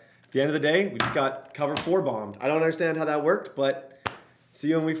 but at the end of the day, we just got cover 4 bombed. I don't understand how that worked, but see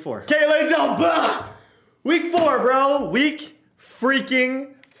you in week 4. Okay, let's go. Week 4, bro. Week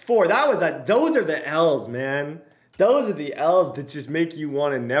freaking 4. Those are the L's, man. Those are the L's that just make you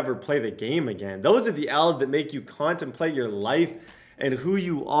want to never play the game again. Those are the L's that make you contemplate your life and who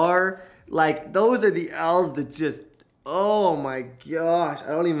you are. Like, those are the L's that just, oh my gosh. I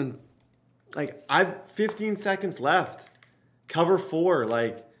don't even, like, I've 15 seconds left. Cover 4.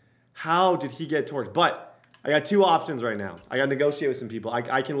 Like, how did he get torched? But I got 2 options right now. I got to negotiate with some people.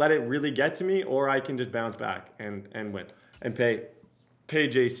 I can let it really get to me, or I can just bounce back and win and pay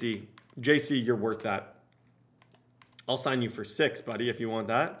JC. JC, you're worth that. I'll sign you for 6, buddy, if you want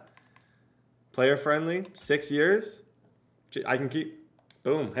that. Player friendly, 6 years. I can keep.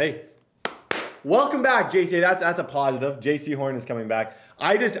 Boom. Hey. Welcome back, JC. That's a positive. JC Horn is coming back.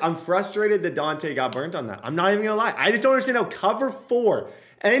 I'm frustrated that Dante got burnt on that. I'm not even gonna lie. I just don't understand how cover 4,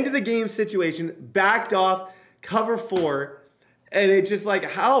 end of the game situation, backed off, cover 4, and it's just like,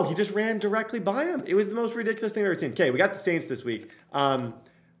 how? He just ran directly by him. It was the most ridiculous thing I've ever seen. Okay, we got the Saints this week.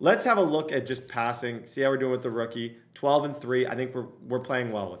 Let's have a look at just passing, see how we're doing with the rookie. 12-3. I think we're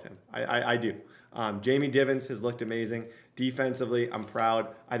playing well with him. I do. Jamie Divins has looked amazing. Defensively, I'm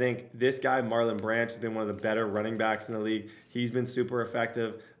proud. I think this guy, Marlon Branch, has been one of the better running backs in the league. He's been super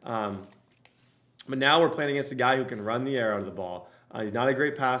effective. But now we're playing against a guy who can run the air out of the ball. He's not a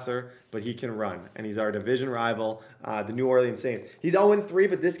great passer, but he can run. And he's our division rival, the New Orleans Saints. He's 0-3,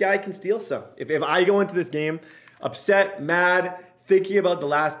 but this guy can steal some. If I go into this game upset, mad, thinking about the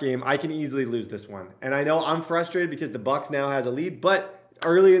last game, I can easily lose this one. And I know I'm frustrated because the Bucs now has a lead, but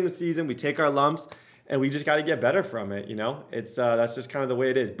early in the season, we take our lumps, and we just got to get better from it, you know? That's just kind of the way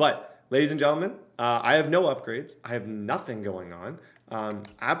it is. But, ladies and gentlemen, I have no upgrades. I have nothing going on.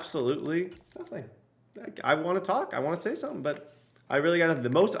 Absolutely nothing. I want to talk. I want to say something, but I really got nothing. The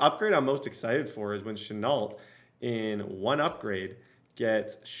most upgrade I'm most excited for is when Chenault, in 1 upgrade,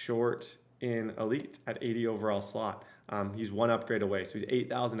 gets short in Elite at 80 overall slot. He's 1 upgrade away, so he's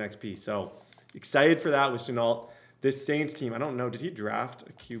 8,000 XP. So excited for that with Chenault. This Saints team, I don't know, did he draft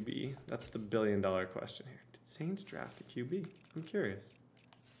a QB? That's the billion-dollar question here. Did Saints draft a QB? I'm curious.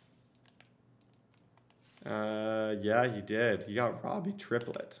 Yeah, he did. He got Robbie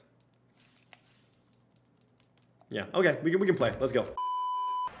Triplett. Yeah, okay, we can play. Let's go. Again,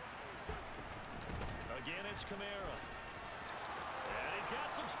 it's Kamara. And he's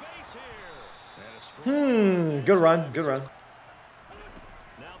got some space here. Good run, good run.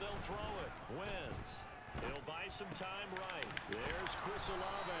 Now they'll throw it. Wentz. He'll buy some time right. There's Chris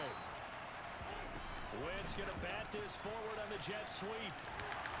Olave. Wentz gonna bat this forward on the jet sweep.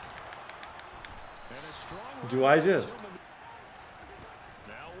 And a strong Do I just?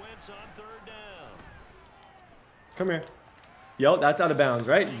 Now Wentz on 3rd down. Come here. Yo, that's out of bounds,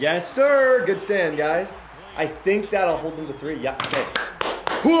 right? Yes, sir. Good stand, guys. I think that'll hold them to 3. Yeah, okay.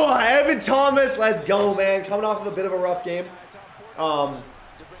 Whew, Evan Thomas, let's go, man. Coming off of a bit of a rough game.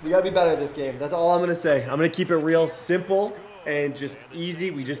 We got to be better at this game. That's all I'm going to say. I'm going to keep it real simple and just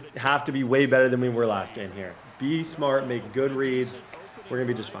easy. We just have to be way better than we were last game here. Be smart, make good reads. We're going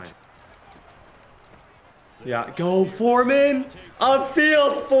to be just fine. Yeah, go Foreman.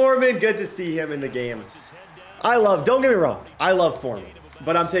 Upfield Foreman. Good to see him in the game. Don't get me wrong, I love Foreman,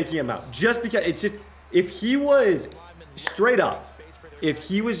 but I'm taking him out. Just because it's just, if he was straight up, if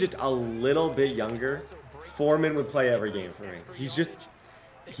he was just a little bit younger, Foreman would play every game for me.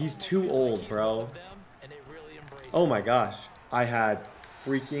 He's too old, bro. Oh my gosh, I had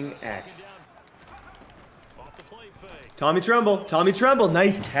freaking X. Tommy Tremble,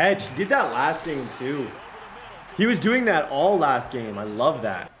 nice catch. He did that last game too. He was doing that all last game. I love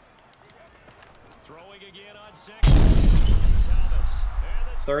that.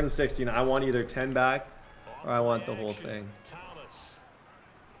 3rd and 16. I want either 10 back or I want the whole thing.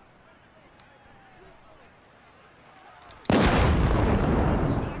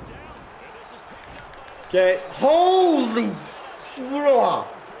 Okay. Holy.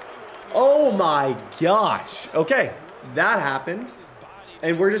 Oh my gosh. Okay. That happened.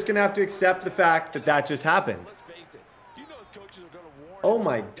 And we're just going to have to accept the fact that that just happened. Oh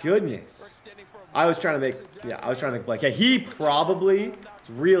my goodness. I was trying to make play. Okay, he probably,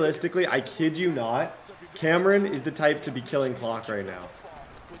 realistically, I kid you not, Cameron is the type to be killing clock right now.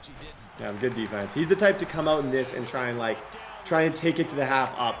 Yeah, good defense. He's the type to come out in this and try and take it to the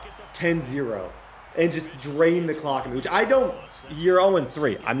half up 10-0 and just drain the clock, which I don't. You're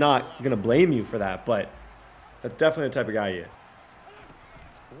 0-3. I'm not going to blame you for that, but that's definitely the type of guy he is.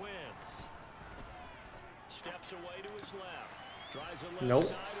 Steps away to his left. Tries a left Nope.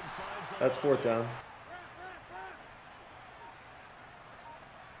 side and finds That's fourth down.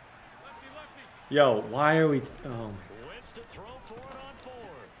 Yo, why are we? Oh my. Wentz to throw for it on fourth.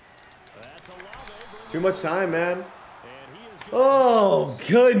 That's a Olave. Too much time, man. And he is Oh,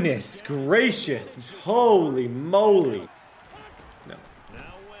 goodness gracious. Holy moly. No.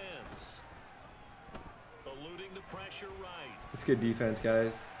 now Wentz. Eluding the pressure right. That's good defense,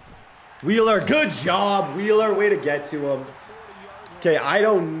 guys. Wheeler, good job. Wheeler, way to get to him. Okay, I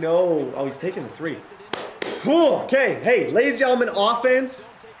don't know. Oh, he's taking the 3. Cool. Okay, hey, ladies and gentlemen, offense,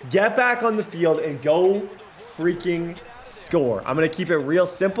 get back on the field and go freaking score. I'm going to keep it real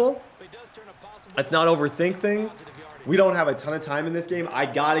simple. Let's not overthink things. We don't have a ton of time in this game. I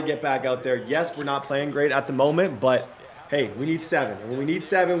got to get back out there. Yes, we're not playing great at the moment, but hey, we need 7. And when we need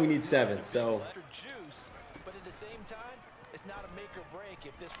 7, we need 7. So But at the same time, it's not a make or break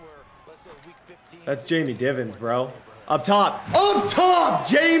if this were, let's say, week 15. that's Jamie Divins, bro. Up top. Up top,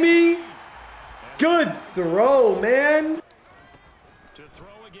 Jamie. Good throw, man. To throw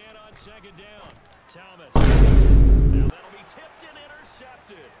again on second down. Thomas. Now that'll be tipped and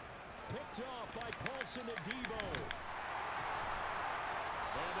intercepted. Picked off by Paulson to Debo.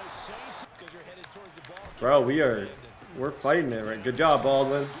 And the Saints. Because you're headed towards the ball. Bro, we're fighting it, right? Good job,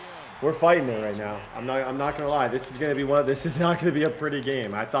 Baldwin. We're fighting it right now. I'm not gonna lie. This is not gonna be a pretty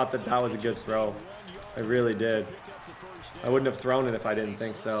game. I thought that was a good throw. I really did. I wouldn't have thrown it if I didn't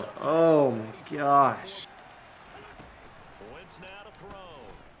think so. Oh my gosh. Wentz now to throw.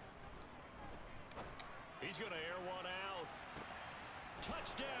 He's going to air one out.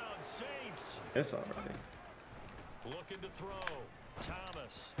 Touchdown, Saints. It's already. Looking to throw.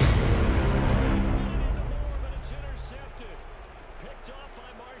 Thomas. Trying to fit it into Moore, but it's intercepted. Picked off by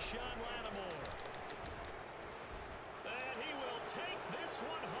Marshawn Lattimore. And he will take this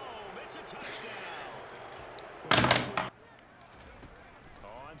one home. It's a touchdown.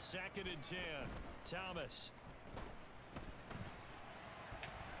 On 2nd and 10. Thomas.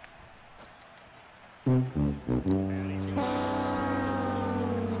 And he's going to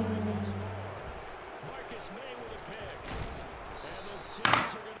Marcus May with a pick. And the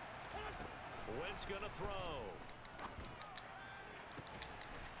Saints are going to. Wentz going to throw.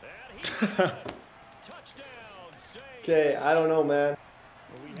 And he's got it. Touchdown, Saints. Okay, I don't know, man.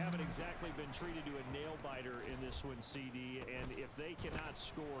 Well, we haven't exactly been treated to a nail-biter in this one, CD, and if they cannot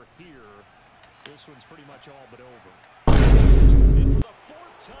score here, this one's pretty much all but over. And for the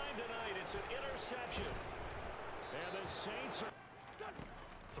 4th time tonight, it's an interception. And the Saints are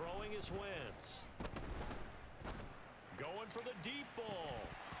throwing his Wentz. Going for the deep ball.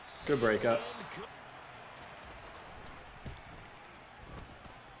 Good breakup.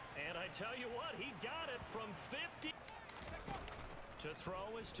 And I tell you what, he got it from 50. To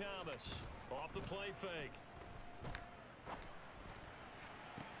throw is Thomas. Off the play fake.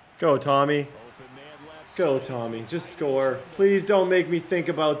 Go, Tommy. Open man left. Go, Tommy. Just score. Please don't make me think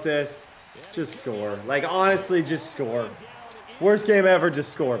about this. Just score. Like, honestly, just score. Worst game ever,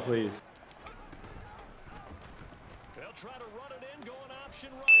 just score, please. They'll try to run it in, going option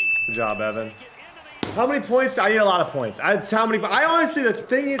right. Good job, Evan. How many points? I need a lot of points. That's how many. I honestly, the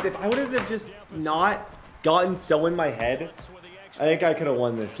thing is, if I would have just not gotten so in my head, I think I could have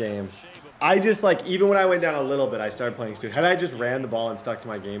won this game. I just, like, even when I went down a little bit, I started playing stupid. Had I just ran the ball and stuck to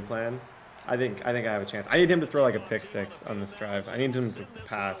my game plan, I think I have a chance. I need him to throw like a pick 6 on this drive. I need him to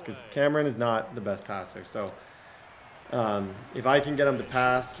pass because Cameron is not the best passer. So if I can get him to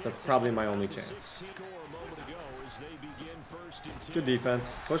pass, that's probably my only chance. Good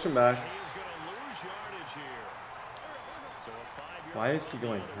defense. Push him back. Why is he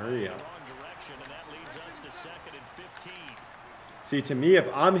going? Hurry up. See, to me, if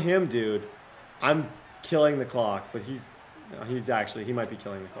I'm him, dude, I'm killing the clock. But he might be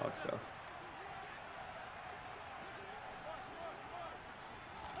killing the clock still.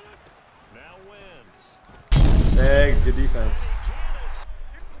 Hey, good defense.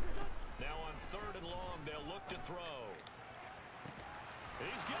 Now on 3rd and long, they'll look to throw.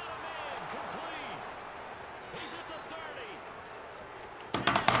 He's got a man complete. He's at the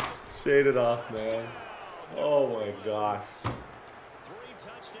 30. Shade it off, man. Oh my gosh. 3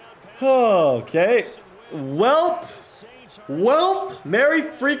 touchdown passes. Okay. Welp. Well, Merry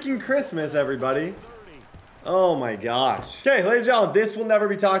freaking Christmas, everybody. Oh my gosh. Okay, ladies and gentlemen, this will never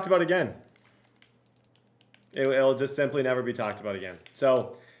be talked about again. It'll just simply never be talked about again.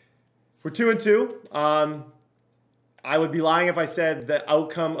 So, we're 2-2. I would be lying if I said the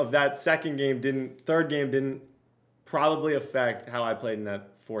outcome of that third game didn't probably affect how I played in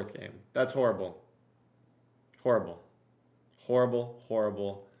that fourth game. That's horrible. Horrible. Horrible,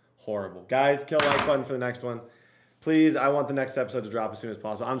 horrible, horrible. Guys, kill the like button for the next one. Please, I want the next episode to drop as soon as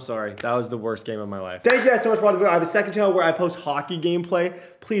possible. I'm sorry. That was the worst game of my life. Thank you guys so much for watching the video. I have a second channel where I post hockey gameplay.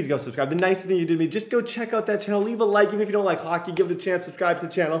 Please go subscribe. The nicest thing you do to me, just go check out that channel. Leave a like. Even if you don't like hockey, give it a chance. Subscribe to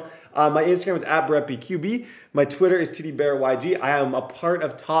the channel. My Instagram is @BarrettBQB. My Twitter is TDBarrett. I am a part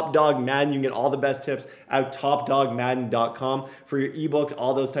of Top Dog Madden. You can get all the best tips at topdogmadden.com for your ebooks,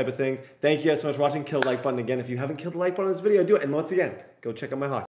 all those type of things. Thank you guys so much for watching. Kill the like button again. If you haven't killed the like button on this video, do it. And once again, go check out my hockey.